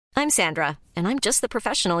I'm Sandra, and I'm just the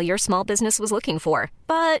professional your small business was looking for.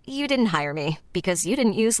 But you didn't hire me because you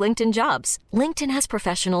didn't use LinkedIn Jobs. LinkedIn has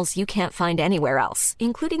professionals you can't find anywhere else,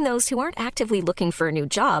 including those who aren't actively looking for a new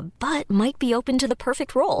job, but might be open to the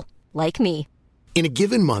perfect role, like me. In a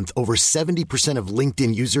given month, over 70% of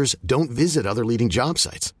LinkedIn users don't visit other leading job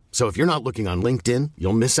sites. So if you're not looking on LinkedIn,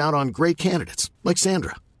 you'll miss out on great candidates like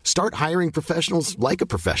Sandra. Start hiring professionals like a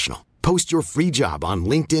professional. Post your free job on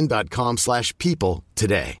linkedin.com/people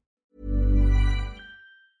today.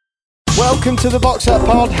 Welcome to the Box Set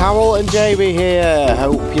Pod. Howell and Jamie here.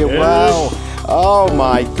 Hope you're well. Oh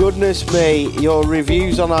my goodness me, your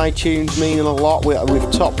reviews on iTunes mean a lot.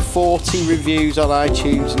 We've top 40 reviews on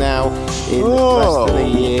iTunes now in less than a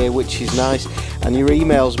year, which is nice. And your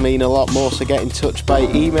emails mean a lot more, so get in touch by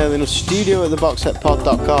emailing us,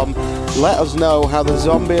 studio@theboxsetpod.com. Let us know how the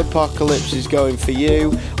zombie apocalypse is going for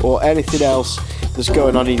you, or anything else that's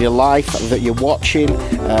going on in your life that you're watching.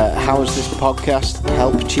 How has this podcast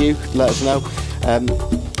helped you? Let us know.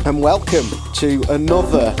 And welcome to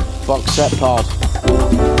another Box Set Pod.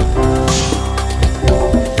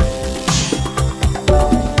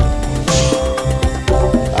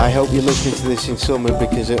 I hope you're listening to this in summer,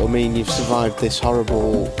 because it'll mean you've survived this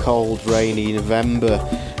horrible, cold, rainy November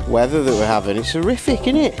weather that we're having. It's horrific,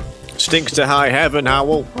 isn't it? Stinks to high heaven,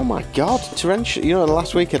 Howell. Oh my God, torrential. You know,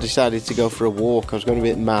 last week I decided to go for a walk. I was going a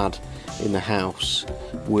bit mad in the house,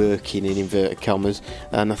 working in inverted commas,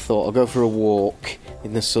 and I thought I'll go for a walk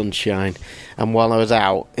in the sunshine. And while I was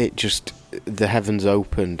out, the heavens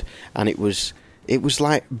opened, and it was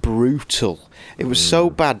like brutal. It was so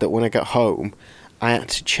bad that when I got home, I had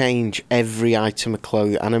to change every item of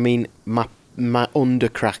clothing, and I mean my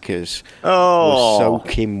undercrackers were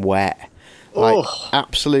soaking wet. Like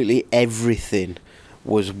absolutely everything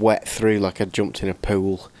was wet through, like I jumped in a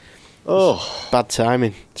pool. Bad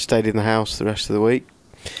timing. Stayed in the house the rest of the week.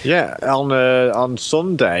 Yeah, on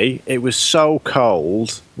Sunday it was so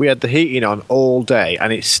cold. We had the heating on all day,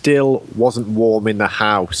 and it still wasn't warm in the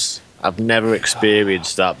house. I've never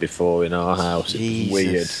experienced that before in our house. It's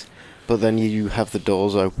weird. But then you have the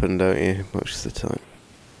doors open, don't you, most of the time?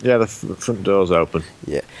 Yeah, the front door's open.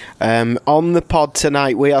 Yeah. On the pod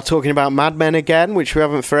tonight, we are talking about Mad Men again, which we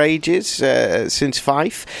haven't for ages, since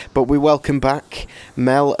Fife. But we welcome back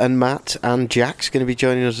Mel and Matt, and Jack's going to be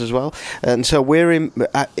joining us as well. And so we're in.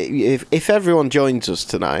 If everyone joins us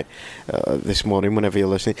tonight, this morning, whenever you're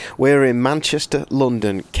listening, we're in Manchester,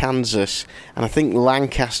 London, Kansas, and I think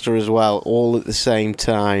Lancaster as well, all at the same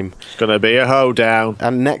time. It's going to be a hoedown.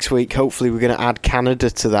 And next week, hopefully, we're going to add Canada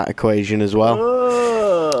to that equation as well.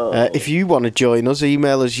 If you want to join us,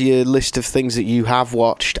 email us your list of things that you have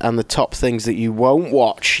watched and the top things that you won't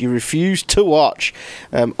watch, you refuse to watch.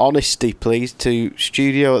 Honesty, please, to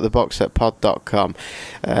studio@theboxsetpod.com.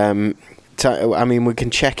 I mean, we can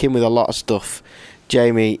check in with a lot of stuff.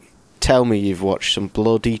 Jamie, tell me you've watched some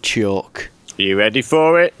bloody Chuck. Are you ready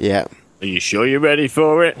for it? Yeah. Are you sure you're ready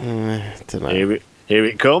for it? Don't know. Here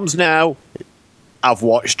it comes now. I've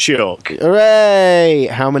watched Chuck. Hooray!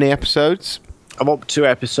 How many episodes? I'm up to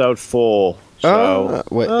episode 4. So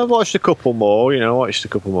I've watched a couple more, I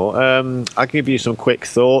can give you some quick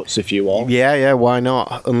thoughts if you want. Yeah, why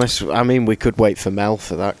not? Unless, I mean, we could wait for Mel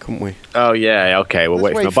for that, couldn't we? Oh, yeah, okay, we'll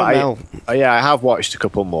wait for Mel. I have watched a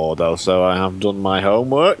couple more, though, so I have done my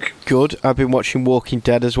homework. Good. I've been watching Walking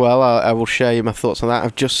Dead as well. I will share you my thoughts on that.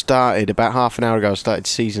 I've just started, about half an hour ago, I started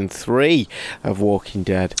season 3 of Walking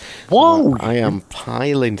Dead. Whoa! So I am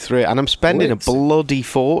piling through it, and I'm spending a bloody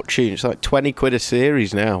fortune. It's like 20 quid a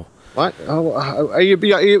series now. What? Are you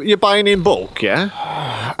buying in bulk, yeah?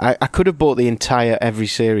 I could have bought the entire every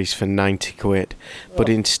series for 90 quid, but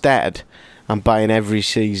instead I'm buying every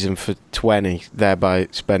season for 20, thereby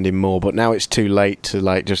spending more. But now it's too late to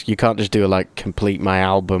you can't just do complete my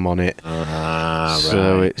album on it.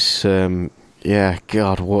 So right. It's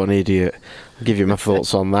God, what an idiot. I'll give you my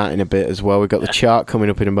thoughts on that in a bit as well. We've got the chart coming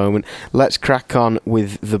up in a moment. Let's crack on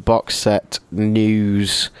with the box set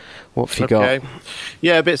news. What have you got?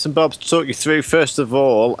 Yeah, bits and bobs to talk you through. First of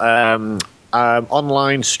all,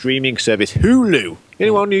 online streaming service Hulu.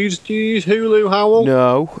 Anyone use Hulu, Howell?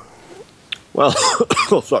 No. Well,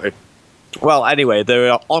 sorry. Well, anyway, they're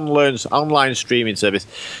an online streaming service.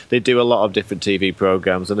 They do a lot of different TV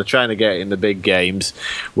programs, and they're trying to get in the big games.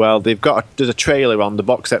 Well, there's a trailer on the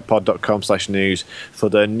boxsetpod.com/news for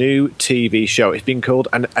their new TV show. It's been called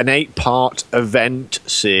an 8-part event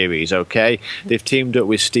series, okay? They've teamed up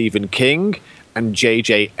with Stephen King and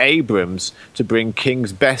J.J. Abrams to bring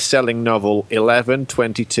King's best-selling novel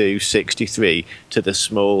 11/22/63 to the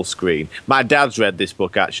small screen. My dad's read this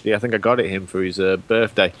book, actually. I think I got it him for his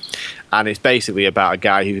birthday. And it's basically about a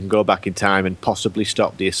guy who can go back in time and possibly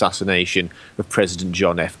stop the assassination of President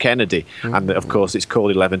John F. Kennedy. And, of course, it's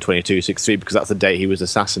called 11/22/63 because that's the date he was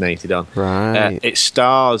assassinated on. Right. It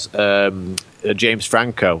stars James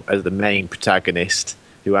Franco as the main protagonist,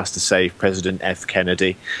 who has to save President F.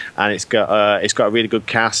 Kennedy, and it's got a really good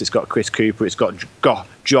cast. It's got Chris Cooper, it's got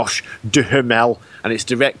Josh Duhamel, and it's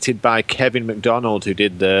directed by Kevin MacDonald, who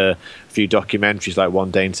did a few documentaries like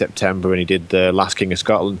One Day in September, and he did The Last King of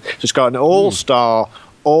Scotland. So it's got an all-star,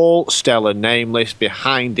 all-stellar name list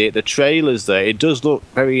behind it. The trailers there, it does look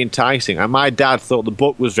very enticing, and my dad thought the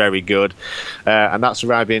book was very good, and that's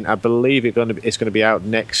arriving, I believe it's going to be out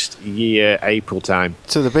next year, April time.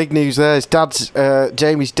 So the big news there is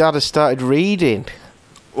Jamie's dad has started reading.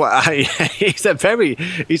 Well, he's a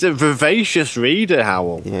vivacious reader,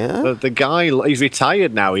 Howell. Yeah. The guy, he's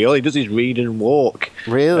retired now. All he does is read and walk.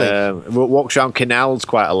 Really? Walks around canals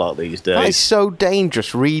quite a lot these days. That is so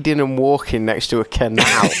dangerous, reading and walking next to a canal.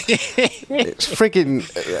 It's frigging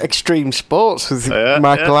extreme sports with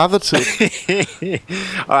Michael Atherton. All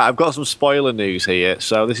right, I've got some spoiler news here.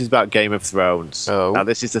 So this is about Game of Thrones. Oh. Now,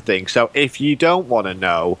 this is the thing. So if you don't want to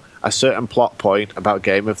know a certain plot point about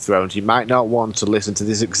Game of Thrones, you might not want to listen to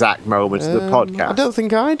this exact moment of the podcast. I don't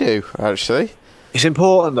think I do, actually. It's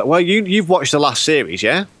important that, well, you've watched the last series,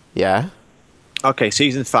 yeah? Yeah. Okay,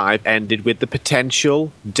 season 5 ended with the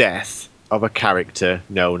potential death of a character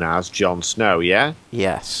known as Jon Snow, yeah?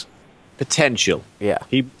 Yes. Potential. Yeah.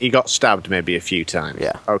 He got stabbed maybe a few times.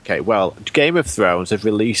 Yeah. Okay, well, Game of Thrones have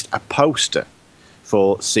released a poster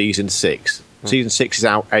for season 6. Season 6 is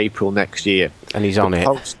out April next year. And he's on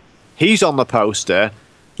it. He's on the poster,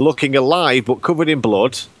 looking alive but covered in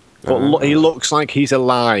blood. But he looks like he's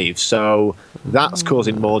alive, so that's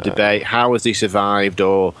causing more debate. How has he survived,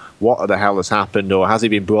 or what the hell has happened, or has he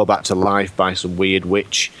been brought back to life by some weird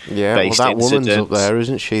witch-based that woman's incident? up there,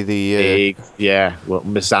 isn't she?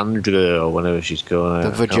 Misandra, or whatever she's called. The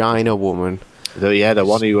vagina woman. The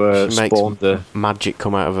one who spawned the magic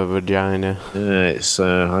come out of her vagina. It's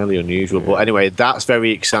highly unusual, but anyway, that's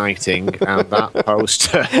very exciting. And that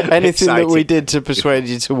poster, anything that we did to persuade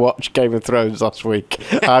you to watch Game of Thrones last week,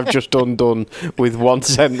 I've just undone with one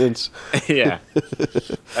sentence. Yeah.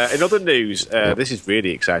 In other news, this is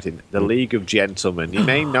really exciting. The League of Gentlemen. You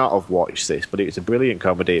may not have watched this, but it's a brilliant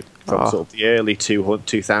comedy from sort of the early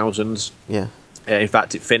 2000s. Yeah. In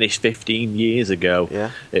fact, it finished 15 years ago. Yeah.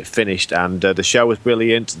 It finished, and the show was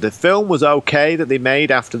brilliant. The film was okay that they made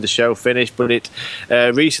after the show finished, but it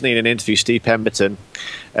recently in an interview, Steve Pemberton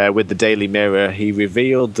with the Daily Mirror, he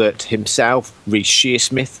revealed that himself, Reece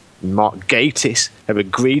Shearsmith, and Mark Gatiss have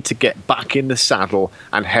agreed to get back in the saddle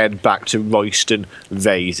and head back to Royston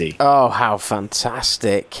Vasey. Oh, how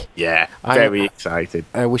fantastic. Yeah, very excited.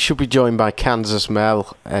 We should be joined by Kansas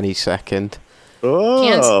Mel any second.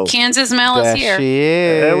 Oh, Kansas Mel is here. There she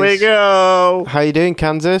is. There we go. How you doing,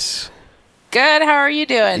 Kansas? Good. How are you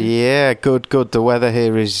doing? Yeah, good. The weather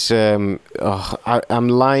here is... I'm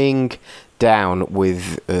lying down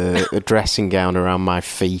with a dressing gown around my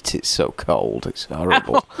feet. It's so cold. It's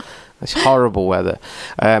horrible. It's horrible weather.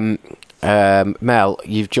 Mel,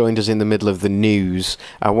 you've joined us in the middle of the news.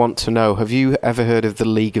 I want to know, have you ever heard of the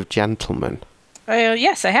League of Gentlemen?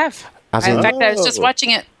 Yes, I have. In fact, I was just watching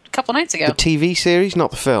it a couple nights ago. The TV series,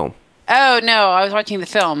 not the film? Oh, no, I was watching the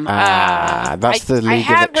film. That's the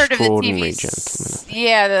League of Extraordinary Gentlemen.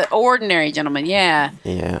 Yeah, the Ordinary Gentlemen, yeah.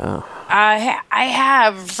 Yeah. I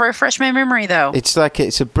have. Refresh my memory, though. It's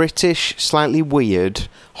a British, slightly weird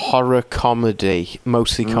horror comedy,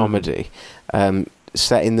 mostly comedy,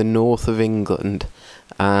 set in the north of England.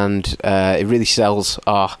 And it really sells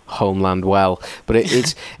our homeland well. But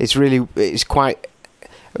it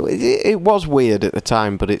was weird at the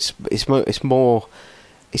time, but it's more.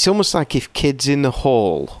 It's almost like if Kids in the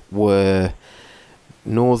Hall were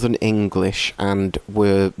Northern English and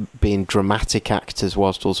were being dramatic actors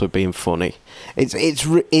whilst also being funny.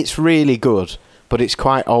 It's really good, but it's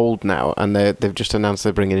quite old now, and they've just announced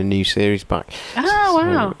they're bringing a new series back. Oh,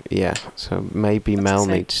 wow. Yeah, so maybe Mel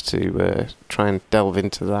needs to try and delve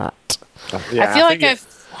into that. Yeah, I feel like I've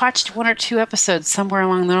watched one or two episodes somewhere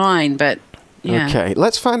along the line, but yeah. Okay,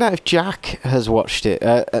 let's find out if Jack has watched it.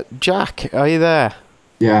 Jack, are you there?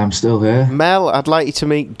 Yeah, I'm still here. Mel, I'd like you to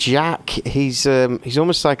meet Jack. He's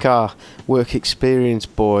almost like our work experience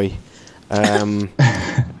boy. And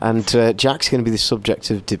Jack's going to be the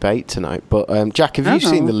subject of debate tonight. But Jack, have you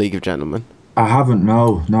seen The League of Gentlemen? I haven't,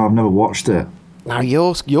 no. No, I've never watched it. Now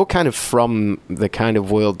you're kind of from the kind of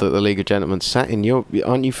world that the League of Gentlemen set in.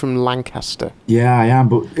 Aren't you from Lancaster? Yeah, I am,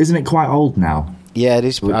 but isn't it quite old now? Yeah, it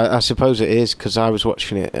is. I suppose it is, because I was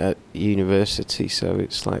watching it at university, so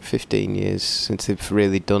it's like 15 years since they've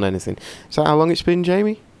really done anything. Is that how long it's been,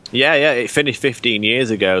 Jamie? Yeah, it finished 15 years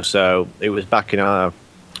ago, so it was back in our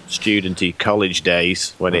studenty college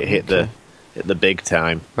days when it hit the big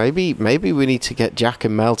time. Maybe we need to get Jack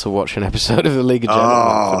and Mel to watch an episode of the League of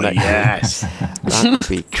Gentlemen. Oh, yes. That'd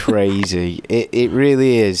be crazy. It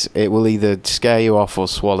really is. It will either scare you off or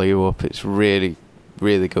swallow you up. It's really,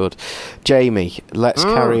 really good. Jamie, let's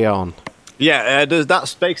carry on. Yeah,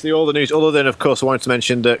 that's basically all the news, other than, of course, I wanted to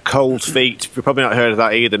mention that Cold Feet. You've probably not heard of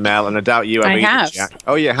that either, Mel, and I doubt you have either, have. Jack.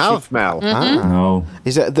 Oh, you have, Mel? Mm-hmm. No.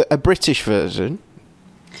 Is it a British version?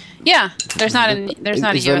 Yeah, there's not a US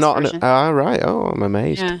version. Right. Oh, I'm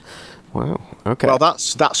amazed. Yeah. Wow. Okay. Well,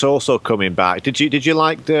 that's also coming back. Did you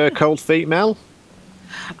like the Cold Feet, Mel?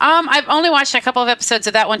 I've only watched a couple of episodes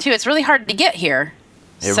of that one too. It's really hard to get here.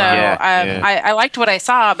 So I liked what I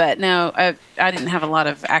saw, but no, I didn't have a lot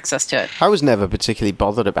of access to it. I was never particularly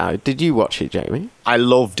bothered about it. Did you watch it, Jamie? I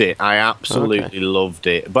loved it. I absolutely loved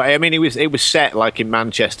it. But I mean, it was set like in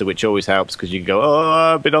Manchester, which always helps because you can go,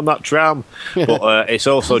 oh, I've been on that tram. But it's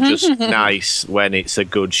also just nice when it's a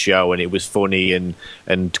good show, and it was funny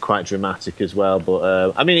and quite dramatic as well.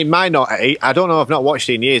 But I mean, it might not. I don't know. I've not watched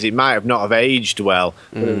it in years. It might have not have aged well,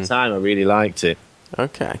 but at the time, I really liked it.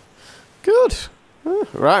 Okay, good.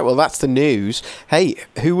 Right, well, that's the news. Hey,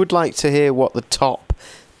 who would like to hear what the top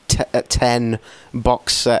 10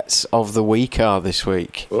 box sets of the week are this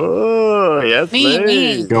week? Oh, yes,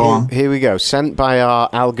 please. Me. Go on. Here we go. Sent by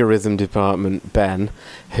our algorithm department, Ben,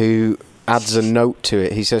 who adds a note to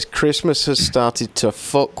it. He says, Christmas has started to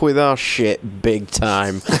fuck with our shit big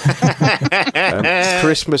time.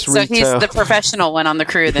 Christmas So retail. he's the professional one on the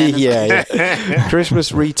crew then. Yeah.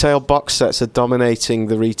 Christmas retail box sets are dominating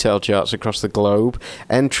the retail charts across the globe.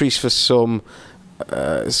 Entries for some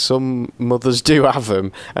mothers do have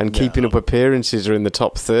them, and Keeping Up Appearances are in the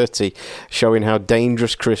top 30, showing how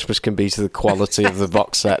dangerous Christmas can be to the quality of the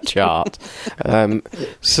box set chart.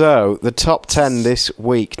 So the top 10 this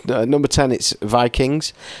week, number 10, it's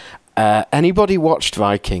Vikings. Anybody watched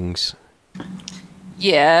Vikings?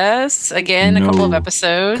 Yes, again, a couple of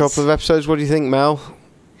episodes. What do you think, Mel?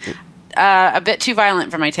 A bit too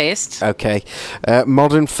violent for my taste. Okay.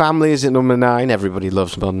 Modern Family is at number 9. Everybody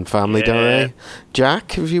loves Modern Family, don't they?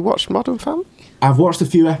 Jack, have you watched Modern Family? I've watched a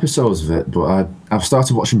few episodes of it, but I've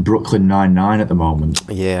started watching Brooklyn Nine-Nine at the moment.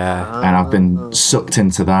 Yeah. And I've been sucked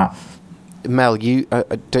into that. Mel,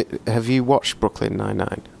 have you watched Brooklyn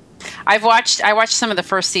Nine-Nine? I watched some of the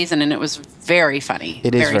first season, and it was very funny.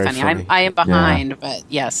 It is very funny. I am behind, but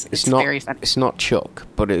yes, it's not very funny. It's not Chuck,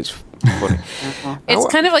 but it's funny. It's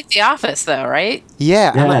kind of like The Office, though, right?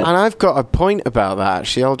 Yeah. And I've got a point about that,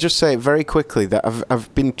 actually. I'll just say it very quickly, that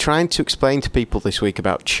I've been trying to explain to people this week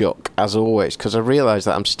about Chuck, as always, because I realise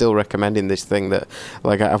that I'm still recommending this thing that,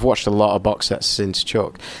 like, I've watched a lot of box sets since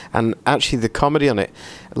Chuck, and actually the comedy on it,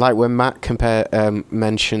 like when Matt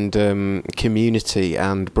mentioned Community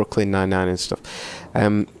and Brooklyn Nine-Nine and stuff,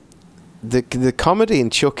 the comedy in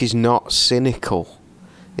Chuck is not cynical,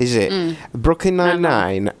 is it? Brooklyn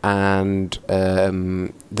Nine-Nine and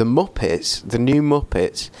the Muppets, the new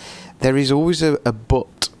Muppets, there is always a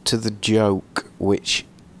butt to the joke, which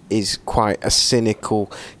is quite a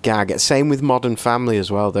cynical gag. Same with Modern Family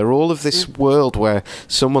as well. They're all of this world where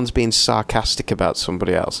someone's being sarcastic about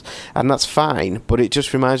somebody else, and that's fine, but it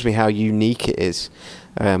just reminds me how unique it is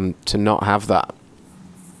to not have that.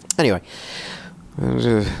 Anyway,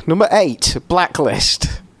 number 8,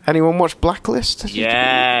 Blacklist. Anyone watch Blacklist?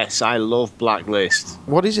 Yes, I love Blacklist.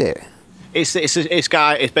 What is it? It's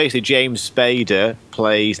basically James Spader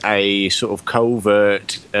plays a sort of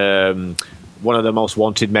covert one of the most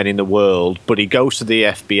wanted men in the world, but he goes to the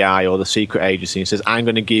FBI or the secret agency and says, I'm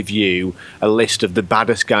going to give you a list of the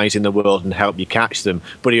baddest guys in the world and help you catch them.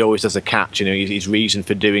 But he always does a catch. His reason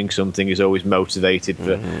for doing something is always motivated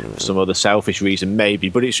for some other selfish reason, maybe.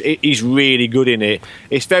 But he's really good in it.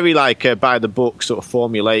 It's very like by the book, sort of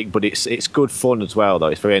formulaic, but it's good fun as well, though.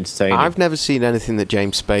 It's very entertaining. I've never seen anything that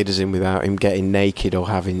James Spader's in without him getting naked or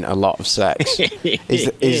having a lot of sex.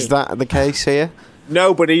 Is that the case here?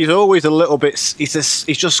 No, but he's always a little bit.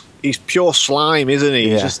 He's pure slime, isn't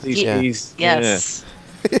he? Yeah. Yes.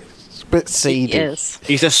 It's a bit seedy. He is.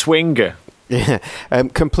 He's a swinger. Yeah.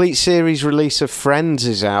 Complete series release of Friends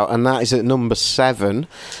is out, and that is at number 7.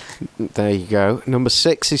 There you go. Number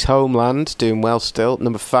 6 is Homeland, doing well still.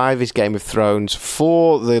 Number 5 is Game of Thrones.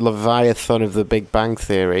 4, the Leviathan of the Big Bang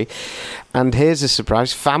Theory. And here's a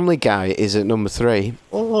surprise, Family Guy is at number 3.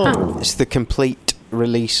 Oh. It's the complete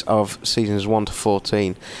release of seasons 1 to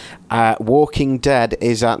 14. Walking Dead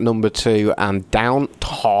is at number 2, and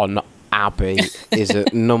Downton Abbey is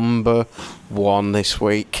at number 1 this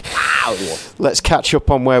week. Wow. Let's catch up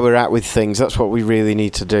on where we're at with things. That's what we really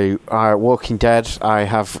need to do. Walking Dead,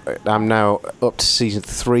 I'm now up to season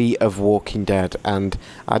 3 of Walking Dead, and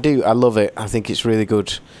I love it. I think it's really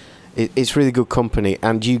good. It's really good company,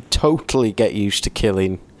 and you totally get used to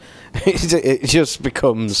killing. It just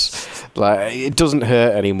becomes like, it doesn't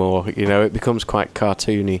hurt anymore, you know. It becomes quite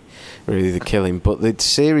cartoony, really, the killing. But the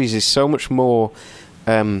series is so much more.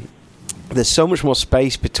 There's so much more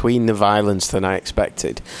space between the violence than I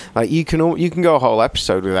expected. Like, you can go a whole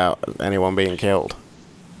episode without anyone being killed.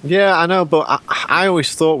 Yeah, I know, but I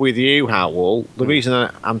always thought with you, Howell, the reason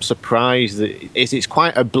I'm surprised is it's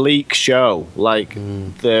quite a bleak show. Like,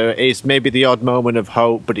 there is maybe the odd moment of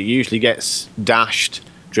hope, but it usually gets dashed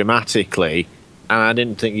dramatically, and I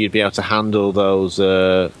didn't think you'd be able to handle those.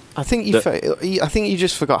 I think you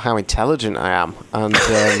just forgot how intelligent I am, and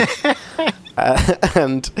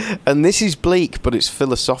and this is bleak, but it's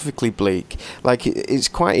philosophically bleak. Like, it's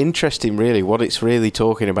quite interesting, really. What it's really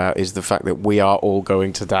talking about is the fact that we are all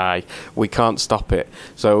going to die. We can't stop it.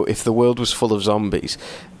 So if the world was full of zombies,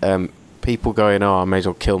 people going, "Oh, I may as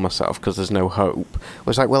well kill myself because there's no hope." It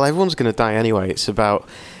was like, well, everyone's going to die anyway. It's about,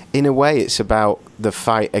 in a way, it's about the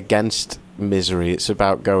fight against misery. It's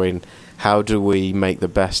about going, how do we make the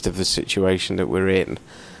best of the situation that we're in?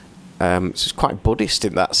 So it's quite Buddhist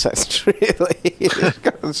in that sense, really.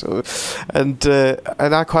 And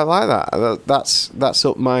I quite like that. That's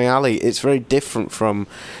up my alley. It's very different from,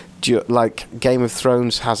 like, Game of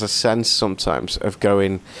Thrones has a sense sometimes of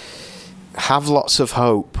going, have lots of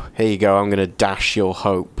hope. Here you go, I'm going to dash your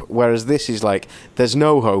hope. Whereas this is like, there's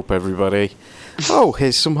no hope, everybody. Oh,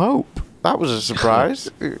 here's some hope. That was a surprise.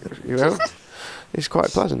 You know, it's quite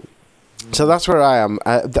pleasant. So that's where I am.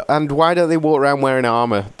 And why don't they walk around wearing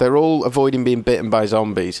armour? They're all avoiding being bitten by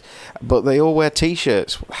zombies, but they all wear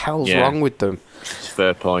T-shirts. What the hell's wrong with them? It's a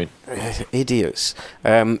fair point. Idiots.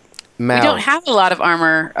 Mel. We don't have a lot of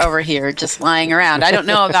armour over here just lying around. I don't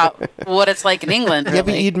know about what it's like in England, really. Yeah,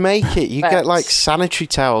 but you'd make it. You'd get, like, sanitary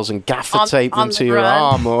towels and gaffer tape them to your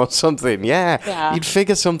arm or something. Yeah, you'd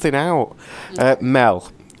figure something out.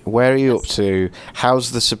 Mel, where are you up to?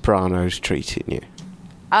 How's The Sopranos treating you?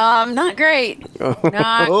 Not great. Not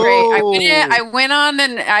great. I went on,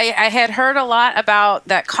 and I had heard a lot about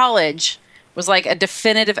that College was like a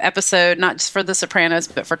definitive episode, not just for The Sopranos,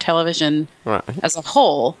 but for television as a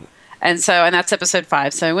whole. And that's episode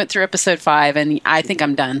 5. So I went through episode 5, and I think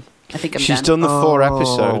I'm done. She's done the 4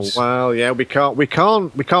 episodes. Well, yeah, we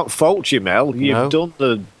can't fault you, Mel. You've done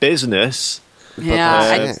the business.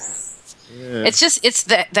 Yeah. It's just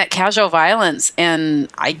that casual violence, and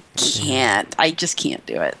I just can't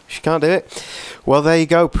do it. She can't do it. Well, there you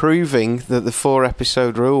go, proving that the 4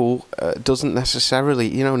 episode rule doesn't necessarily,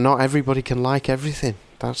 not everybody can like everything.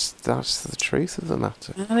 That's the truth of the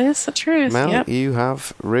matter. That is the truth. Mel, you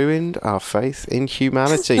have ruined our faith in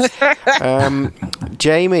humanity.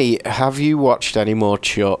 Jamie, have you watched any more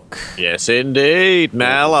Chuck? Yes, indeed,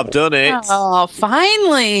 Mel. I've done it. Oh,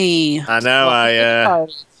 finally! I know.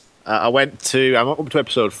 I'm up to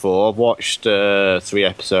episode 4. I've watched 3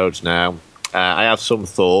 episodes now. I have some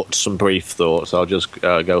brief thoughts. I'll just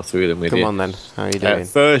go through them with you. Come on then. How are you doing?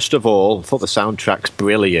 First of all, I thought the soundtrack's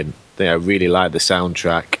brilliant. I really like the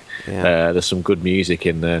soundtrack. Yeah. There's some good music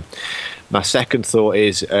in there. My second thought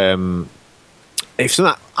is, if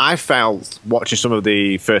something I felt watching some of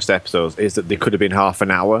the first episodes is that they could have been half an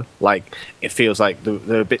hour. Like, it feels like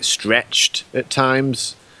they're a bit stretched at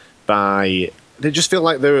times by. They just feel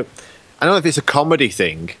like they're. I don't know if it's a comedy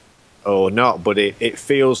thing or not, but it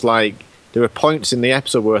feels like there are points in the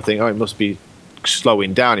episode where I think, it must be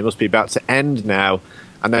slowing down. It must be about to end now.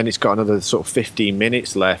 And then it's got another sort of 15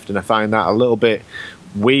 minutes left. And I find that a little bit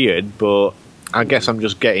weird, but I guess I'm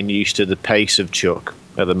just getting used to the pace of Chuck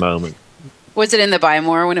at the moment. Was it in the Buy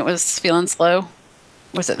More when it was feeling slow?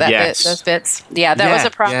 Was it that bit, those bits? Yeah, that was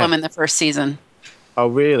a problem in the first season. Oh,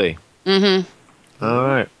 really? Mm-hmm. All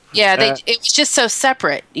right. Yeah, it was just so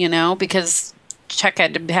separate, because Chuck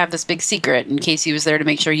had to have this big secret in case he was there to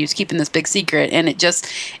make sure he was keeping this big secret. And it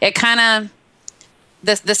kind of,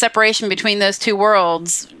 the separation between those two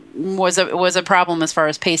worlds was a problem as far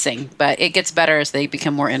as pacing, but it gets better as they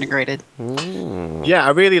become more integrated. Yeah, I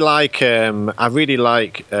really like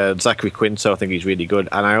Zachary Quinto. I think he's really good,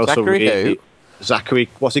 and I also Zachary.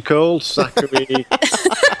 What's he called? Zachary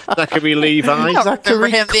Levi. I don't remember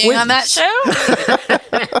him being on that show.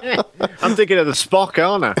 I'm thinking of the Spock,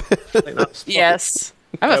 aren't I? think that's Yes,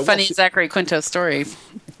 I have a funny Zachary Quinto story.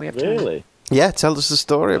 If we have time. Really? Yeah, tell us the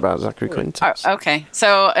story about Zachary Quinto. Oh, okay.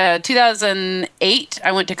 So 2008,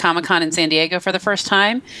 I went to Comic-Con in San Diego for the first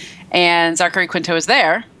time, and Zachary Quinto was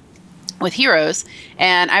there with Heroes,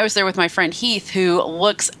 and I was there with my friend Heath, who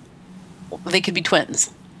they could be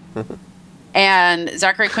twins. And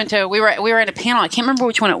Zachary Quinto, we were in a panel. I can't remember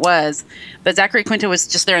which one it was, but Zachary Quinto was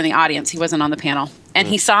just there in the audience. He wasn't on the panel. And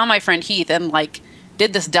he saw my friend Heath and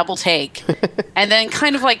did this double take and then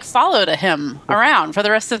kind of followed him around for the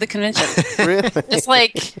rest of the convention. Really? It's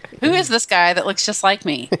who is this guy that looks just like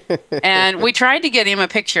me? And we tried to get him a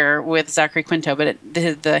picture with Zachary Quinto, but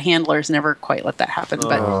the handlers never quite let that happen.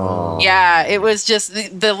 But yeah, it was just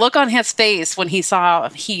the look on his face when he saw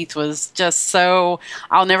Heath was just so,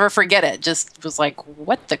 I'll never forget it. Just was like,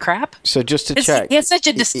 what the crap? So just to check. He has such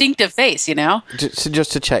a distinctive face, So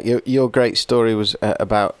just to check, your great story was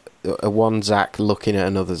about one Zach looking at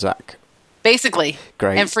another Zach. Basically.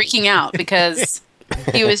 Great. And freaking out because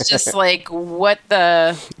he was just like, what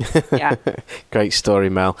the... Yeah. Great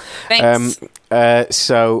story, Mel. Thanks.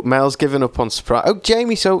 So Mel's given up on surprise. Oh,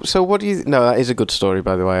 Jamie, so what do you... No, that is a good story,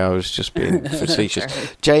 by the way. I was just being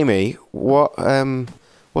facetious. Jamie,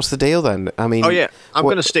 what's the deal then? I mean... Oh, yeah. I'm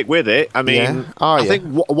going to stick with it. I mean, I think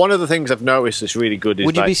one of the things I've noticed that's really good is...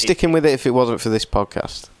 Would you be sticking with it if it wasn't for this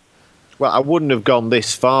podcast? Well, I wouldn't have gone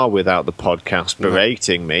this far without the podcast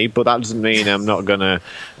berating me, but that doesn't mean I'm not gonna.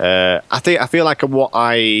 I feel like what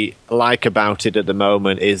I like about it at the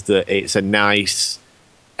moment is that it's a nice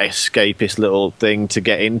escapist little thing to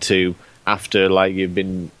get into after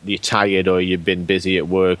you're tired or you've been busy at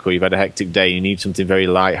work or you've had a hectic day. You need something very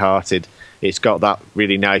light-hearted. It's got that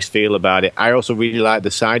really nice feel about it. I also really like the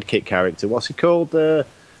sidekick character. What's he called? The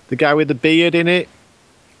guy with the beard in it.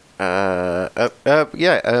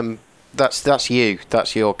 That's you.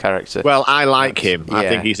 That's your character. Well, I like him. Yeah. I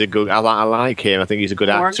think he's a good. I like him. I think he's a good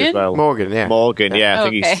actor as well. Morgan. Yeah. Morgan. Yeah.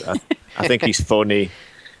 Okay. I think he's funny,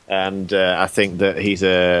 and I think that he's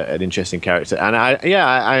an interesting character. And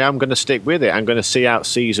I am going to stick with it. I'm going to see out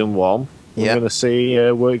season 1. We're going to see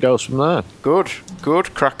where it goes from there. Good.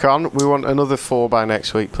 Crack on. We want another 4 by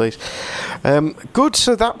next week, please. Good.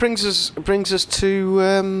 So that brings us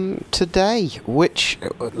to today. Which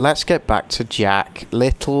let's get back to Jack,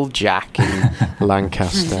 little Jack in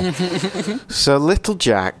Lancaster. So little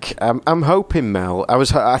Jack. I'm hoping, Mel.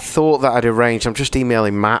 I thought that I'd arranged. I'm just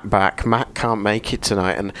emailing Matt back. Matt can't make it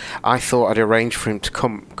tonight, and I thought I'd arranged for him to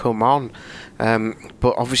come on,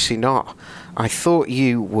 but obviously not. I thought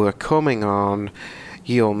you were coming on.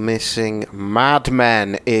 You're missing. Mad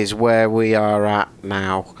Men is where we are at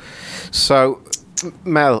now. So,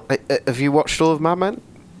 Mel, have you watched all of Mad Men?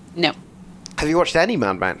 No. Have you watched any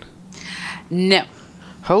Mad Men? No.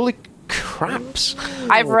 Holy craps.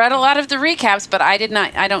 I've read a lot of the recaps, but I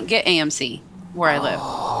don't get AMC where I live.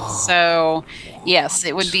 So, yes,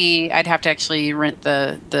 it would be... I'd have to actually rent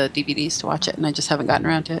the DVDs to watch it, and I just haven't gotten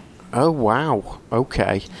around to it. Oh, wow.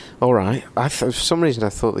 Okay. All right. For some reason, I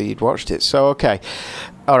thought that you'd watched it. So, okay.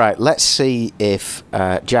 All right. Let's see if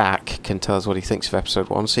Jack can tell us what he thinks of episode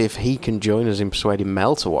 1. See if he can join us in persuading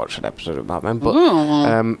Mel to watch an episode of Batman.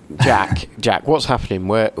 But, Jack, what's happening?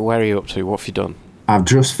 Where are you up to? What have you done? I've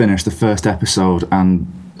just finished the first episode, and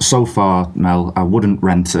so far, Mel, I wouldn't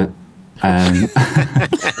rent it.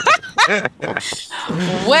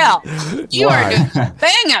 Well, you are doing a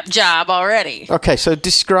bang-up job already. Okay, so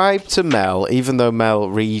describe to Mel, even though Mel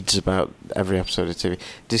reads about every episode of TV,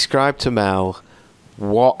 describe to Mel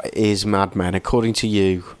what is Mad Men according to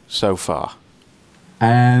you so far.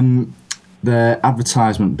 The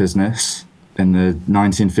advertisement business in the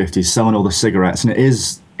 1950s, selling all the cigarettes, and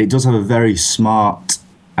it does have a very smart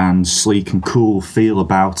and sleek and cool feel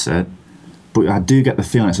about it. But I do get the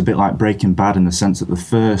feeling it's a bit like Breaking Bad in the sense that the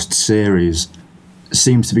first series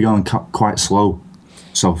seems to be going quite slow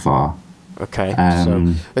so far. Okay,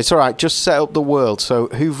 so it's all right. Just set up the world. So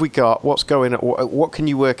who've we got? What's going on? What can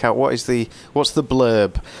you work out? What's the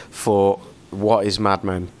blurb for what is Mad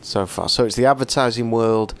Men so far? So it's the advertising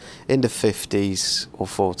world in the 50s or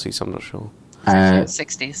 40s. I'm not sure.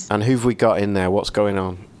 60s. And who've we got in there? What's going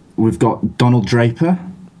on? We've got Donald Draper,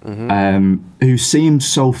 who seems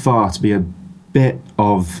so far to be a bit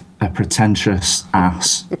of a pretentious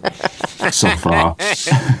ass so far.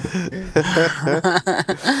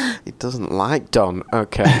 doesn't like Don.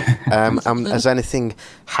 Okay. Has anything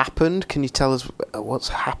happened? Can you tell us what's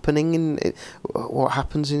happening what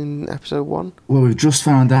happens in episode 1? Well, we've just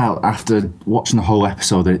found out after watching the whole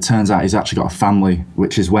episode that it turns out he's actually got a family,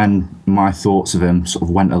 which is when my thoughts of him sort of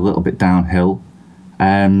went a little bit downhill.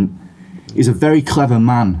 He's a very clever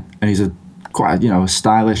man, and he's quite a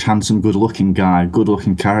stylish, handsome, good-looking guy,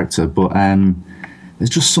 good-looking character, but there's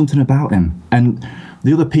just something about him. And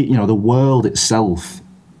the other the world itself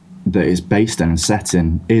that is based in and set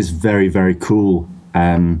in is very, very cool.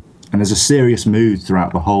 And there's a serious mood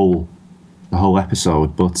throughout the whole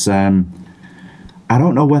episode. But I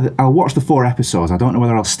don't know whether I'll watch the 4 episodes. I don't know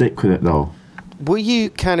whether I'll stick with it though. Were you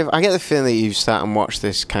kind of? I get the feeling that you sat and watched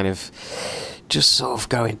this kind of, just sort of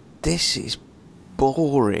going, "This is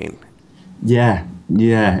boring." Yeah,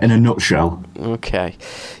 in a nutshell. Okay.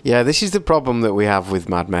 Yeah, this is the problem that we have with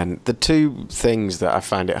Mad Men. The 2 things that I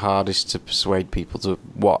find it hardest to persuade people to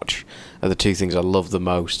watch are the 2 things I love the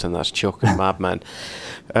most, and that's Chuck and Mad Men.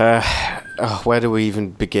 Where do we even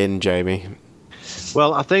begin, Jamie?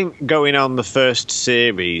 Well, I think going on the first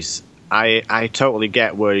series, I totally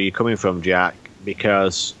get where you're coming from, Jack,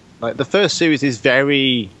 because like the first series is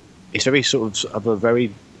very sort of a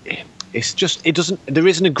very... there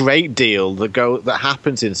isn't a great deal that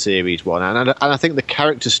happens in series 1, and I think the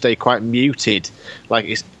characters stay quite muted. Like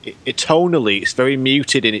tonally, it's very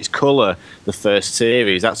muted in its colour. The first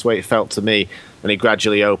series, that's the way it felt to me, and it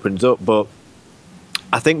gradually opens up. But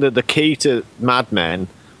I think that the key to Mad Men,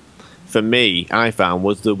 for me, I found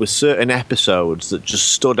was there were certain episodes that just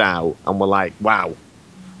stood out and were like, wow,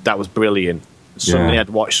 that was brilliant. Suddenly I'd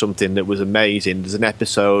watched something that was amazing. There's an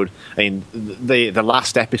episode, the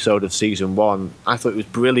last episode of season 1, I thought it was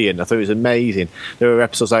brilliant. I thought it was amazing. There were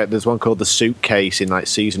episodes like, there's one called The Suitcase in like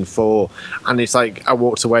season 4, and it's like, I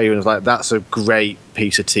walked away and was like, that's a great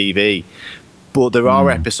piece of TV. But there are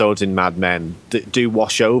episodes in Mad Men that do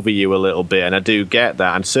wash over you a little bit, and I do get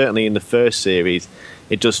that. And certainly in the first series,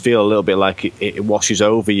 it does feel a little bit like it washes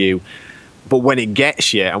over you. But when it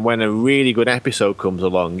gets you, and when a really good episode comes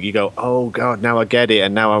along, you go, "Oh God, now I get it,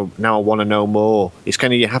 and now I want to know more." It's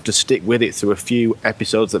kind of, you have to stick with it through a few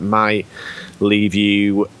episodes that might leave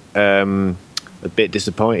you a bit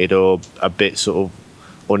disappointed or a bit sort of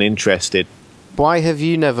uninterested. Why have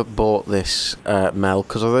you never bought this, Mel?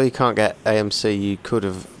 Because although you can't get AMC, you could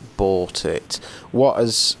have bought it.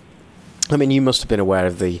 You must have been aware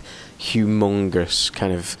of the humongous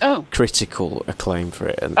kind of critical acclaim for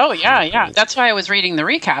it. And that's why I was reading the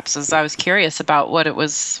recaps, as I was curious about what it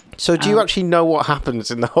was. So do you actually know what happens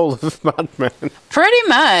in the whole of Mad Men? Pretty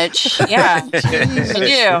much, yeah.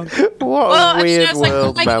 I do. What a weird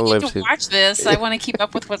world Mel lives in. Watch this. I want to keep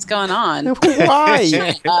up with what's going on.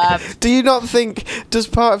 Why? Does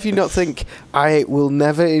part of you not think, I will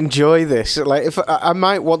never enjoy this? Like, if I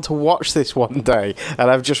might want to watch this one day, and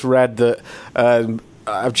I've just read that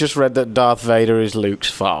Darth Vader is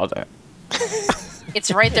Luke's father.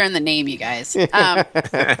 It's right there in the name, you guys.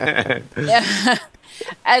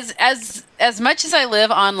 As much as I live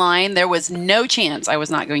online, there was no chance I was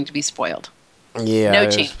not going to be spoiled. Yeah, no I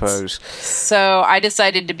chance. suppose. So I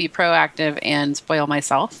decided to be proactive and spoil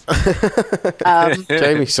myself.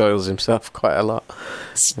 Jamie soils himself quite a lot.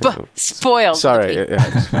 Spoiled. Sorry.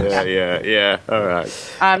 Yeah. All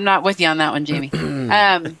right. I'm not with you on that one, Jamie.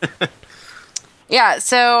 Yeah,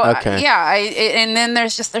 so, okay. And then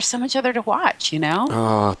there's so much other to watch,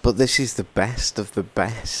 Oh, but this is the best of the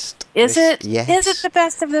best. Is it? Yes. Is it the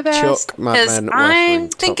best of the best? Chuck, Mad Men, I'm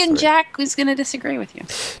thinking Jack was going to disagree with you.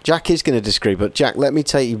 Jack is going to disagree, but Jack, let me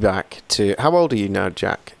take you back to... How old are you now,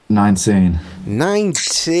 Jack? 19.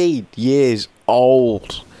 19 years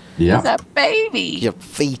old. Yeah. He's a baby. You're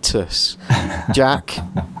fetus. Jack,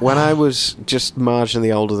 when I was just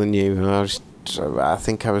marginally older than you, I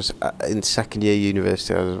think I was in second year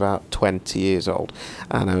university. I was about 20 years old,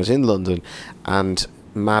 and I was in London, and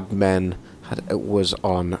Mad Men was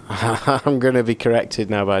on. I'm going to be corrected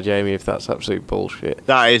now by Jamie if that's absolute bullshit.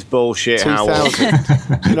 That is bullshit, Howell.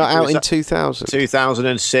 You're not out in 2000?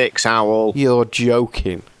 2006, Howell. You're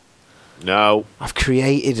joking. No. I've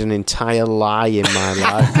created an entire lie in my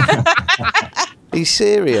life. Are you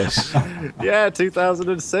serious? Yeah,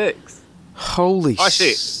 2006. Holy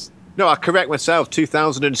shit. No, I correct myself.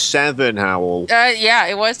 2007, Howell. Yeah,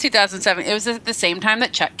 it was 2007. It was at the same time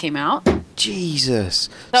that Chuck came out. Jesus.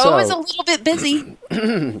 So it was a little bit busy.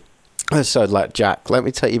 So, Jack, let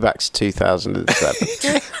me take you back to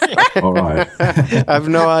 2007. All right. I have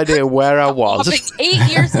no idea where I was.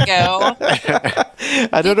 8 years ago.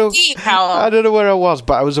 I don't know where I was,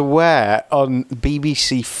 but I was aware on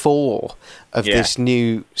BBC 4 of this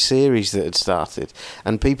new series that had started,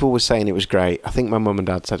 and people were saying it was great. I think my mum and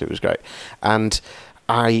dad said it was great, and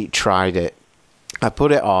I tried it. I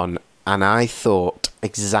put it on, and I thought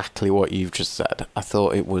exactly what you've just said. I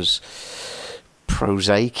thought it was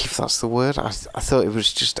prosaic, if that's the word. I thought it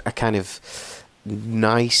was just a kind of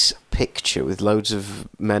nice picture with loads of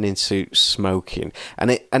men in suits smoking,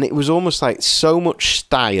 and it was almost like so much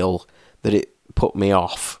style that it put me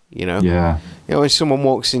off. Yeah. When someone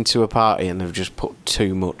walks into a party and they've just put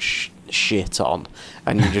too much shit on,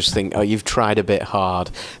 and you just think, oh, you've tried a bit hard.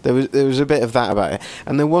 There was a bit of that about it,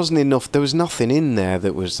 and there wasn't enough. There was nothing in there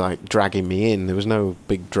that was like dragging me in. There was no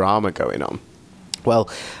big drama going on. Well,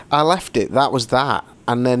 I left it. That was that.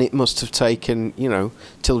 And then it must have taken,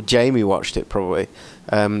 till Jamie watched it probably.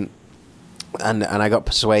 And I got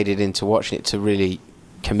persuaded into watching it to really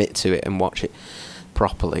commit to it and watch it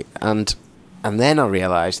properly. And then I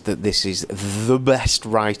realised that this is the best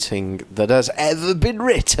writing that has ever been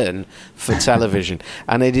written for television.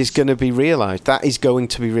 And it is going to be realised. That is going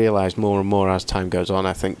to be realised more and more as time goes on,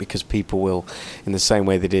 I think, because people will, in the same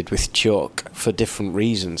way they did with Chuck, for different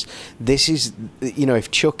reasons. This is,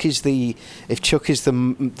 if Chuck is the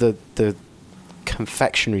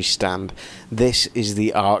confectionery stand, this is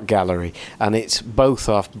the art gallery. And it's both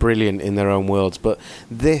off brilliant in their own worlds. But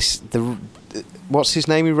what's his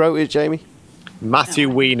name who wrote it, Jamie? Matthew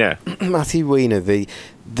Weiner. Matthew Weiner, the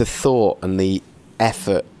thought and the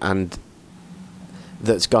effort and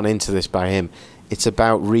that's gone into this by him. It's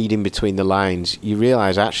about reading between the lines. You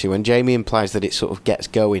realise, actually, when Jamie implies that it sort of gets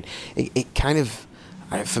going, it kind of,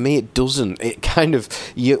 for me, it doesn't. It kind of,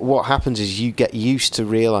 what happens is you get used to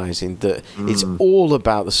realising that it's all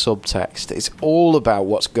about the subtext. It's all about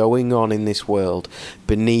what's going on in this world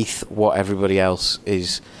beneath what everybody else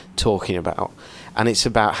is talking about. And it's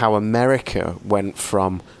about how America went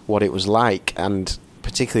from what it was like, and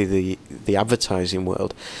particularly the advertising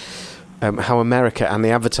world, how America and the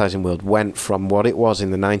advertising world went from what it was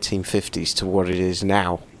in the 1950s to what it is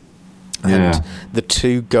now. Yeah. And the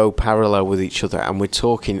two go parallel with each other, and we're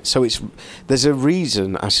talking. So there's a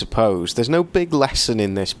reason, I suppose. There's no big lesson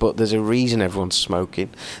in this, but there's a reason everyone's smoking.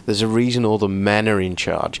 There's a reason all the men are in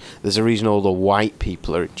charge. There's a reason all the white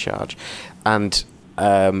people are in charge, and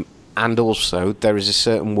also there is a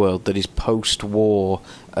certain world that is post-war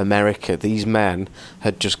America. These men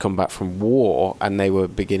had just come back from war, and they were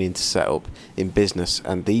beginning to set up in business,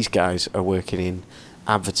 and these guys are working in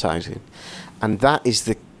advertising, and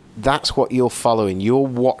that's what you're following. You're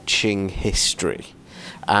watching history,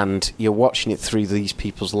 and you're watching it through these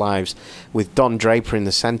people's lives, with Don Draper in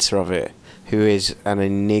the centre of it, who is an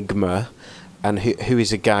enigma, and who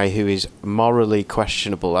is a guy who is morally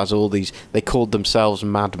questionable, as all these... They called themselves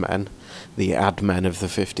madmen, the ad men of the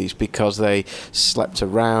 50s, because they slept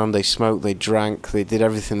around, they smoked, they drank, they did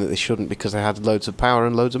everything that they shouldn't because they had loads of power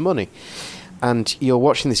and loads of money. And you're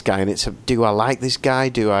watching this guy, and it's do I like this guy?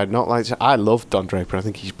 Do I not like this? I love Don Draper. I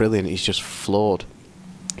think he's brilliant. He's just flawed.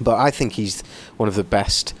 But I think he's one of the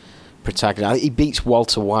best protagonists. He beats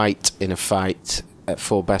Walter White in a fight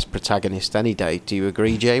for best protagonist any day. Do you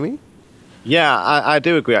agree, Jamie? Yeah, I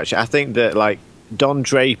do agree, actually. I think that, Don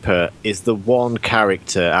Draper is the one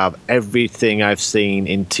character out of everything I've seen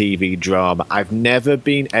in TV drama. I've never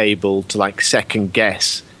been able to, second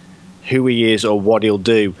guess who he is or what he'll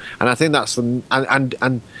do. And I think that's... And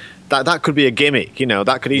that could be a gimmick,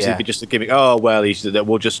 That could easily be just a gimmick. Oh, well,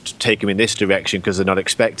 we'll just take him in this direction because they're not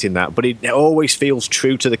expecting that. But it always feels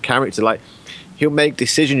true to the character. He'll make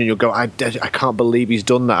decisions and you'll go, I can't believe he's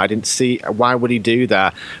done that. I didn't see, why would he do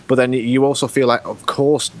that? But then you also feel like, of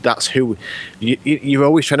course, that's who... You're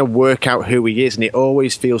always trying to work out who he is, and it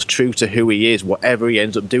always feels true to who he is, whatever he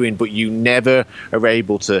ends up doing, but you never are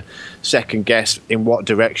able to second guess in what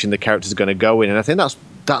direction the character's going to go in. And I think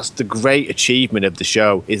that's the great achievement of the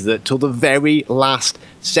show, is that till the very last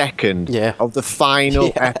second of the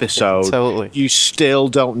final episode, totally. You still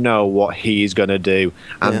don't know what he's going to do,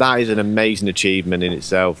 and that is an amazing achievement in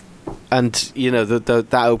itself. And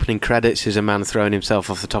that opening credits is a man throwing himself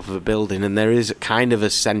off the top of a building, and there is kind of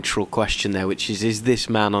a central question there, which is this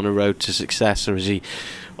man on a road to success, or is he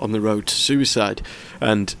on the road to suicide?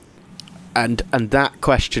 And that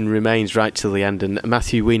question remains right till the end. And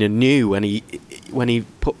Matthew Weiner knew when he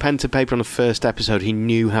put pen to paper on the first episode, he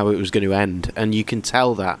knew how it was going to end, and you can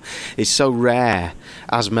tell that. It's so rare,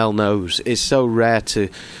 as Mel knows. It's so rare to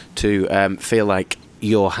feel like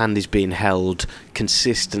your hand is being held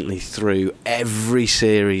consistently through every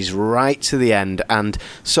series right to the end, and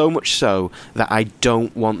so much so that I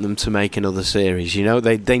don't want them to make another series. You know,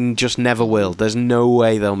 they just never will. There's no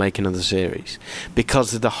way they'll make another series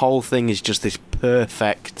because the whole thing is just this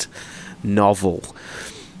perfect novel.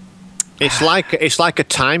 It's like a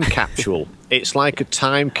time capsule. It's like a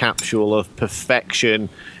time capsule of perfection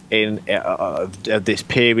in this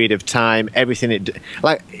period of time. Everything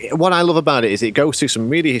what I love about it is it goes through some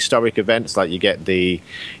really historic events. Like you get the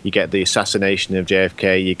assassination of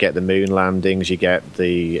JFK, you get the moon landings, you get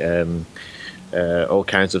the all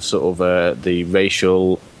kinds of sort of the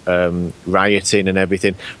racial rioting and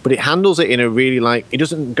everything, but it handles it in a really it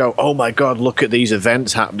doesn't go, oh my god, look at these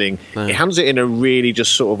events happening. No. It handles it in a really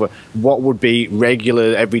just sort of what would be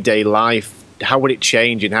regular everyday life, how would it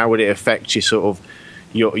change and how would it affect you sort of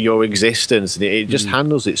your existence, and it just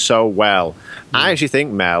handles it so well. I actually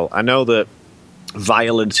think, Mel, I know that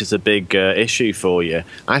violence is a big issue for you.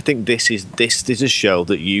 I think this is a show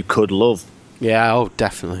that you could love. Yeah, oh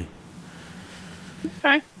definitely.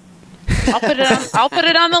 Okay. I'll put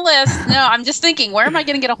it on the list. No, I'm just thinking, where am I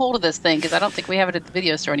going to get a hold of this thing? Because I don't think we have it at the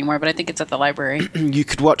video store anymore, but I think it's at the library. You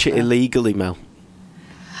could watch it illegally, Mel.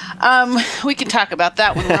 We can talk about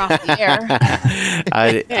that when we're off the air.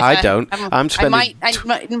 I don't. I'm spending. I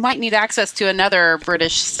might need access to another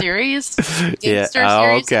British series, series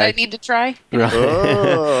okay. that I need to try. Right.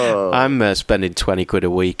 Oh. I'm spending £20 a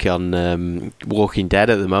week on Walking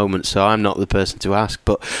Dead at the moment, so I'm not the person to ask.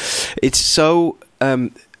 But it's so.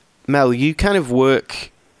 Mel, you kind of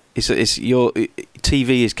work. It's your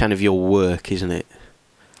TV is kind of your work, isn't it?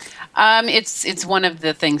 It's one of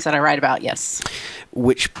the things that I write about. Yes.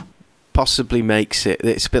 Which possibly makes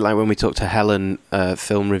it's a bit like when we talked to Helen,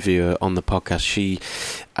 film reviewer, on the podcast.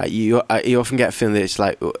 You often get a feeling that it's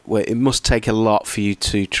like, well, it must take a lot for you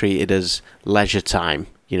to treat it as leisure time.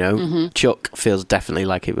 You know, mm-hmm. Chuck feels definitely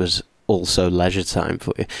like it was also leisure time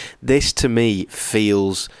for you. This to me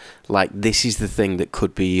feels like this is the thing that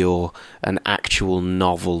could be an actual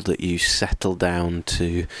novel that you settle down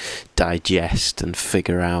to digest and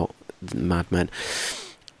figure out. Mad Men.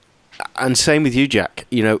 And same with you, Jack.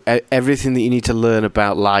 You know, everything that you need to learn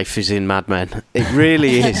about life is in Mad Men. It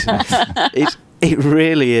really is. It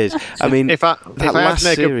really is. I mean, if I had to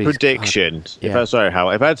make a prediction, if I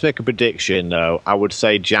had to make a prediction, though, I would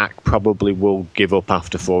say Jack probably will give up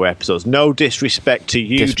after 4 episodes. No disrespect to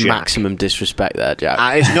you, just Jack. Maximum disrespect there, Jack.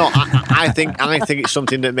 It's not. I think it's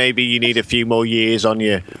something that maybe you need a few more years on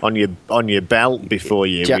your belt before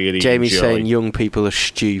you really. Jamie's enjoy. Saying young people are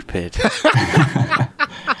stupid.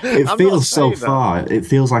 It feels so far. It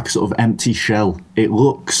feels like a sort of empty shell. It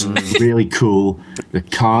looks really cool. The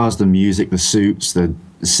cars, the music, the suits, the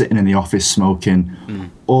sitting in the office smoking,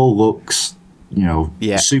 all looks,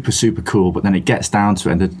 super, super cool. But then it gets down to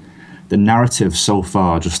it, and the narrative so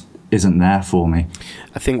far just isn't there for me.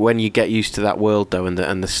 I think when you get used to that world, though,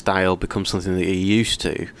 and the style becomes something that you're used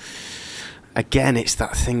to, again, it's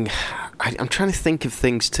that thing. I'm trying to think of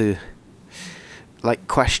things to. Like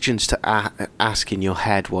questions to ask in your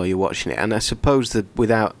head while you're watching it, and I suppose that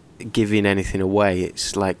without giving anything away,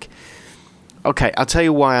 it's like, okay, I'll tell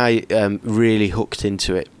you why I really hooked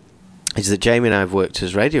into it. Is that Jamie and I have worked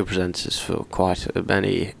as radio presenters for quite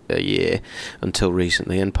a year until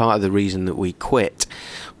recently, and part of the reason that we quit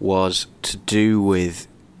was to do with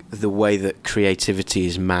the way that creativity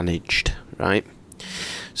is managed, right?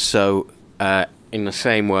 So, in the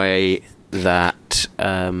same way that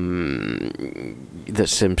that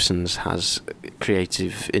Simpsons has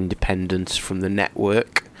creative independence from the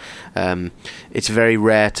network, it's very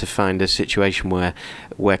rare to find a situation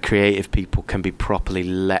where creative people can be properly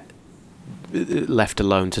left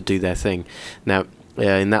alone to do their thing. Now,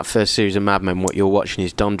 in that first series of Mad Men, what you're watching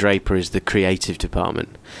is Don Draper is the creative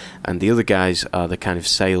department, and the other guys are the kind of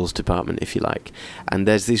sales department, if you like. And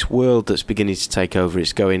there's this world that's beginning to take over.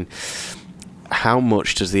 It's going, how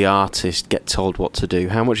much does the artist get told what to do?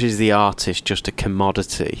 How much is the artist just a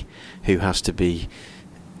commodity who has to be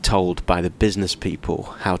told by the business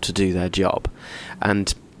people how to do their job?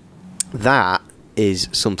 And that is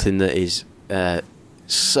something that is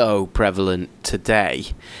so prevalent today.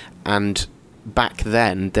 And back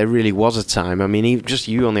then, there really was a time. I mean,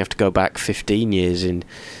 you only have to go back 15 years in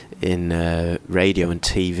radio and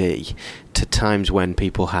TV to times when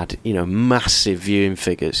people had, massive viewing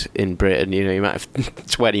figures in Britain. You might have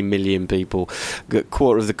 20 million people, a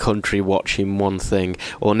quarter of the country watching one thing,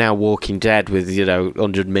 or now Walking Dead with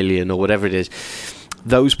 100 million or whatever it is.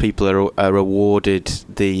 Those people are awarded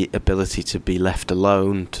the ability to be left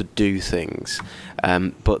alone to do things.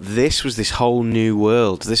 But this was this whole new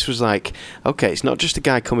world. This was like, okay, it's not just a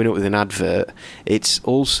guy coming up with an advert. It's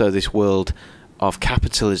also this world of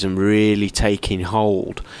capitalism really taking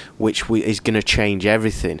hold, which is going to change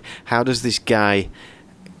everything. How does this guy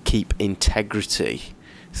keep integrity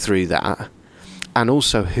through that? And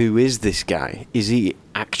also, who is this guy? Is he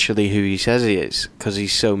actually who he says he is? Because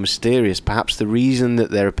he's so mysterious. Perhaps the reason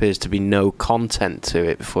that there appears to be no content to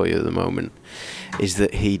it for you at the moment is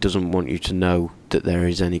that he doesn't want you to know that there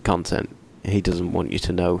is any content. He doesn't want you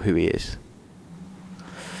to know who he is.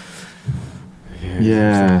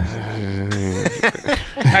 Yeah.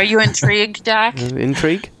 Are you intrigued, Jack?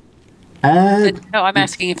 Intrigue? No, I'm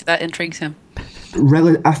asking if that intrigues him.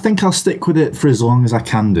 I think I'll stick with it for as long as I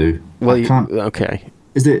can do. Well, I can't. Okay.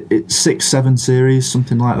 Is it 6, 7 series,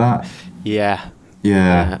 something like that? Yeah.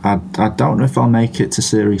 Yeah. I don't know if I'll make it to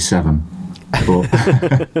series 7. But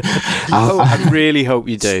I really hope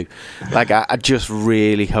you do. Like, I just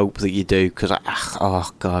really hope that you do, because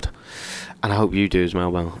oh God, and I hope you do as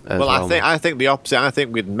well, Mel. I think the opposite. I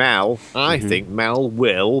think with Mel, I think Mel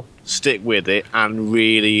will stick with it and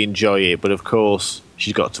really enjoy it. But of course,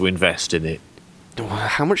 she's got to invest in it.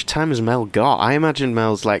 How much time has Mel got? I imagine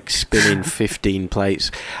Mel's like spinning 15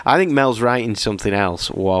 plates. I think Mel's writing something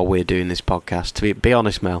else while we're doing this podcast. To be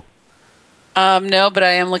honest, Mel. No, but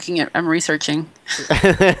I'm researching.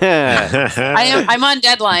 I'm on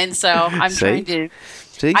deadline, so I'm trying to.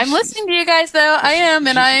 See? I'm listening to you guys, though. I am,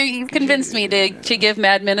 and you've convinced me to give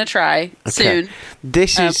Mad Men a try soon.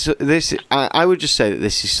 I would just say that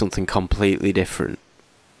this is something completely different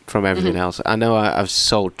from everything else. I know I've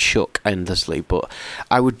sold Chuck endlessly, but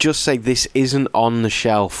I would just say this isn't on the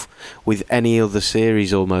shelf with any other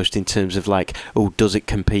series almost in terms of like, oh, does it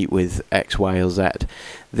compete with X, Y, or Z?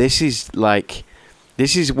 This is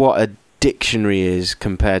what a dictionary is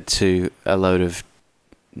compared to a load of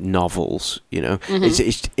novels, you know.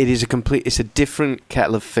 It's a different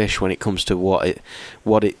kettle of fish when it comes to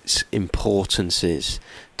what its importance is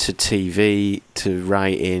to TV, to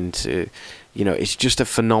writing, to, you know, it's just a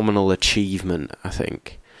phenomenal achievement, I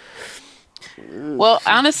think. Well,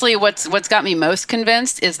 honestly, what's got me most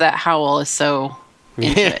convinced is that Howell is so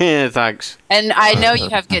into it. Yeah, thanks. And I know you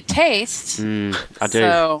have good taste. I do.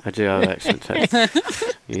 So. I do have excellent taste.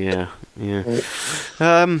 Yeah.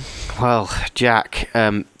 Well, Jack,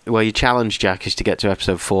 your challenge, Jack, is to get to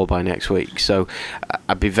episode 4 by next week. So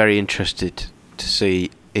I'd be very interested to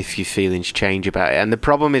see if your feelings change about it. And the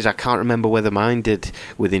problem is I can't remember whether mine did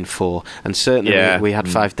within 4, and certainly we had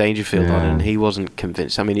Fife Dangerfield on and he wasn't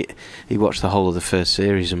convinced. I mean, he watched the whole of the first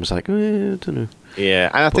series and was like, I don't know. Yeah,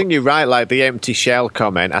 and I think you're right, like the empty shell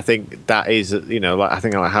comment, I think that is, you know, like I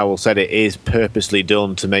think like Howell said, it is purposely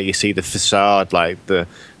done to make you see the facade, like the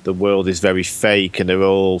world is very fake and they're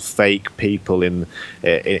all fake people in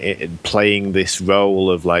playing this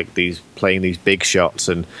role of like playing these big shots,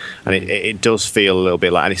 and it does feel a little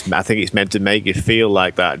bit like, and I think it's meant to make you feel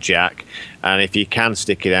like that, Jack. And if you can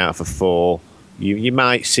stick it out for 4, you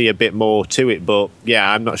might see a bit more to it. But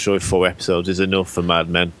yeah, I'm not sure if 4 episodes is enough for Mad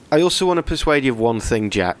Men. I also want to persuade you of one thing,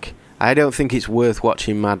 Jack. I don't think it's worth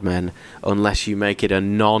watching Mad Men unless you make it a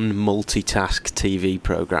non-multitask TV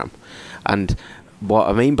program. And what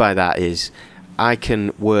I mean by that is I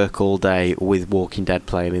can work all day with Walking Dead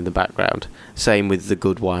playing in the background. Same with The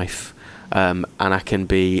Good Wife. And I can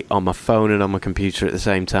be on my phone and on my computer at the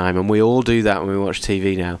same time. And we all do that when we watch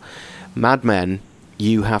TV now. Mad Men,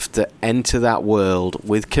 you have to enter that world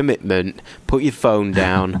with commitment, put your phone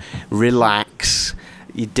down, relax,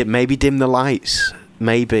 maybe dim the lights,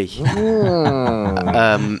 maybe.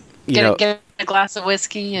 Get a glass of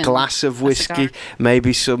whiskey.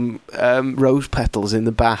 Maybe some rose petals in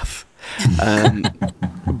the bath.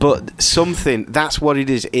 But something, that's what it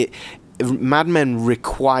is. Mad Men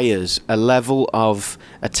requires a level of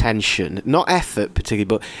attention, not effort particularly,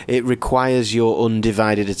 but it requires your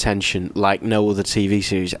undivided attention like no other TV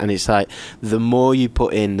series. And it's like, the more you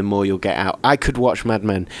put in, the more you'll get out. I could watch Mad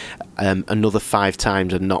Men another 5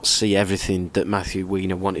 times and not see everything that Matthew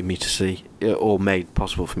Weiner wanted me to see, or made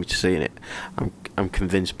possible for me to see in it. I'm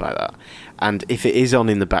convinced by that. And if it is on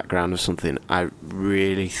in the background of something, I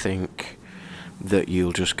really think that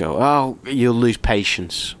you'll just go, you'll lose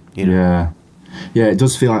patience. You know? Yeah, it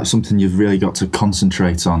does feel like something you've really got to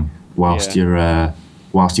concentrate on whilst you're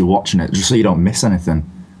watching it, just so you don't miss anything.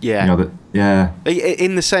 Yeah, you know that.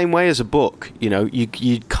 In the same way as a book, you know, you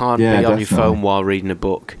can't be on your phone while reading a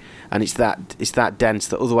book, and it's that dense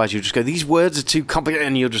that otherwise you'll just go, these words are too complicated,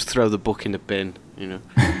 and you'll just throw the book in the bin. You know.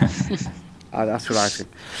 That's what I think.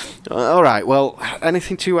 All right. Well,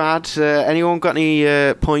 anything to add? Anyone got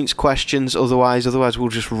any points, questions? Otherwise we'll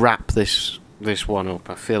just wrap this one up.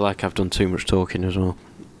 I feel like I've done too much talking as well.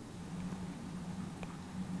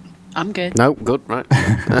 I'm good. No, good, right.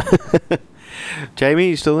 Jamie,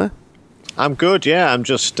 you still there? I'm good, yeah. I'm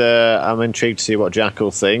just I'm intrigued to see what Jack will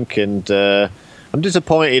think, and I'm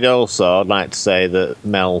disappointed also, I'd like to say, that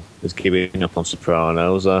Mel is giving up on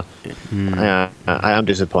Sopranos. I am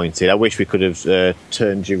disappointed. I wish we could have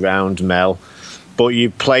turned you round, Mel. But you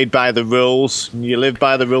played by the rules. You live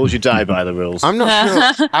by the rules, you die by the rules. I'm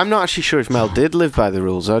not sure. I'm not actually sure if Mel did live by the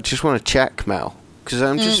rules. I just want to check, Mel. Because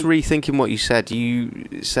I'm just rethinking what you said. You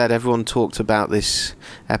said everyone talked about this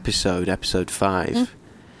episode 5.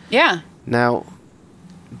 Yeah. Now,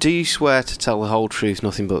 do you swear to tell the whole truth,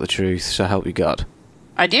 nothing but the truth, so help you God?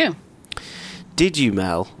 I do. Did you,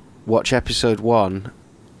 Mel, watch episode 1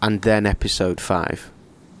 and then episode 5?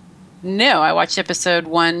 No, I watched episode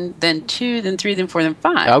 1, then 2, then 3, then 4, then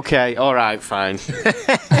 5. Okay, alright, fine.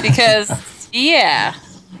 Because, yeah.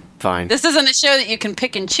 Fine. This isn't a show that you can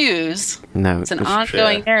pick and choose. No. It's an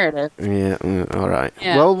ongoing narrative. Yeah, alright.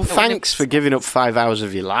 Yeah. Well, thanks for giving up 5 hours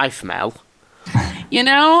of your life, Mel. You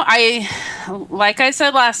know, like I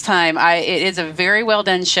said last time, it is a very well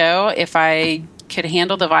done show. If I could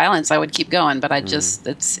handle the violence, I would keep going. But I just,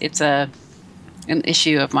 it's an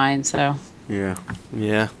issue of mine, so. Yeah.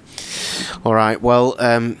 All right. Well,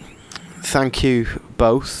 thank you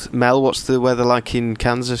both. Mel, what's the weather like in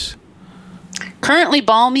Kansas? Currently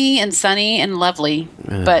balmy and sunny and lovely,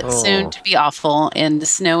 but soon to be awful and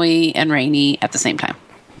snowy and rainy at the same time.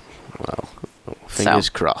 Well, fingers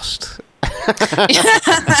crossed.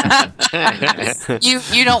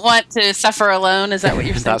 You don't want to suffer alone, is that what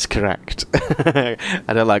you're saying? That's correct. I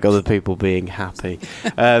don't like other people being happy,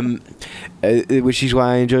 which is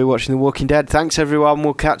why I enjoy watching The Walking Dead. Thanks everyone,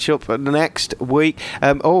 we'll catch up next week.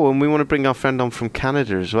 And we want to bring our friend on from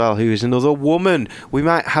Canada as well, who is another woman. We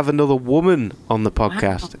might have another woman on the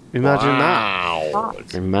podcast. Imagine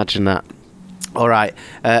that. All right.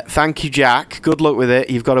 Thank you, Jack. Good luck with it.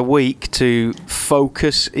 You've got a week to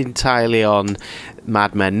focus entirely on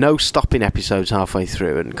Mad Men. No stopping episodes halfway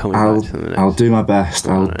through and coming back to the next. I'll do my best.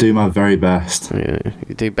 I'll do my very best. Yeah,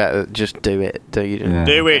 you do better. Just do it. Do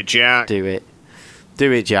it, Jack. Do it.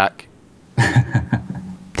 Do it, Jack.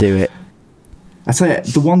 Do it. I tell you,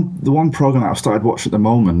 the one program that I've started watching at the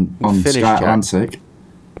moment on Sky Atlantic.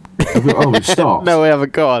 We've stopped. No, we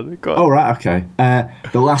haven't. Go on. Oh, right, okay.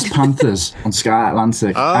 The Last Panthers on Sky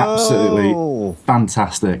Atlantic. Absolutely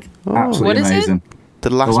fantastic. Absolutely amazing.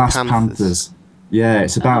 The Last Panthers. Yeah,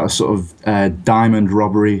 it's about a sort of diamond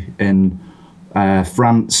robbery in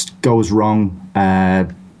France. Goes wrong. I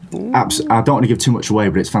don't want to give too much away,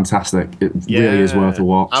 but it's fantastic. It really is worth a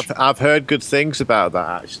watch. I've heard good things about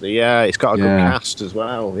that, actually. Yeah, it's got a good cast as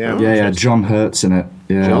well. Yeah, John Hurt's in it.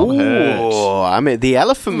 Yeah. John Hurt. I mean, the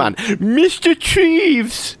Elephant Man. Mr.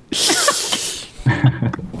 Treves.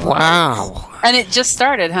 Wow. And it just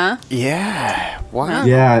started, huh? Yeah. Wow.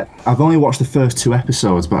 Yeah, I've only watched the first 2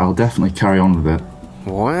 episodes, but I'll definitely carry on with it.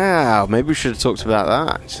 Wow. Maybe we should have talked about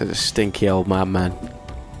that instead of stinky old madman.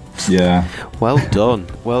 Yeah. Well done.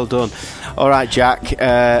 Well done. All right, Jack.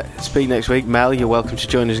 Speak next week. Mel, you're welcome to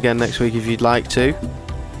join us again next week if you'd like to.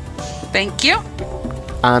 Thank you.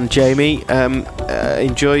 And Jamie,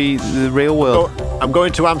 enjoy the real world. I'm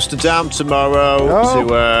going to Amsterdam tomorrow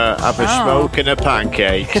to have a smoke and a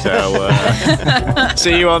pancake. So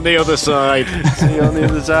see you on the other side. See you on the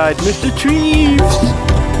other side, Mr.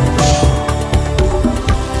 Treves.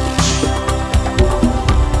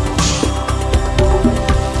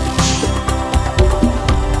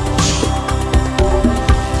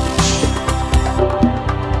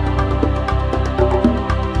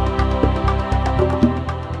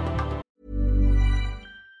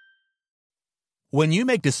 When you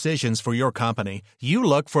make decisions for your company, you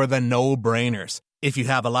look for the no-brainers. If you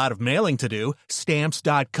have a lot of mailing to do,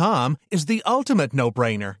 Stamps.com is the ultimate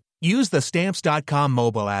no-brainer. Use the Stamps.com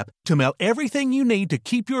mobile app to mail everything you need to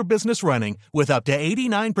keep your business running with up to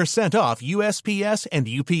 89% off USPS and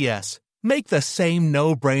UPS. Make the same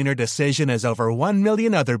no-brainer decision as over 1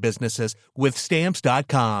 million other businesses with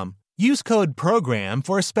Stamps.com. Use code PROGRAM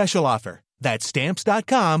for a special offer. That's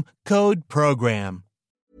Stamps.com, code PROGRAM.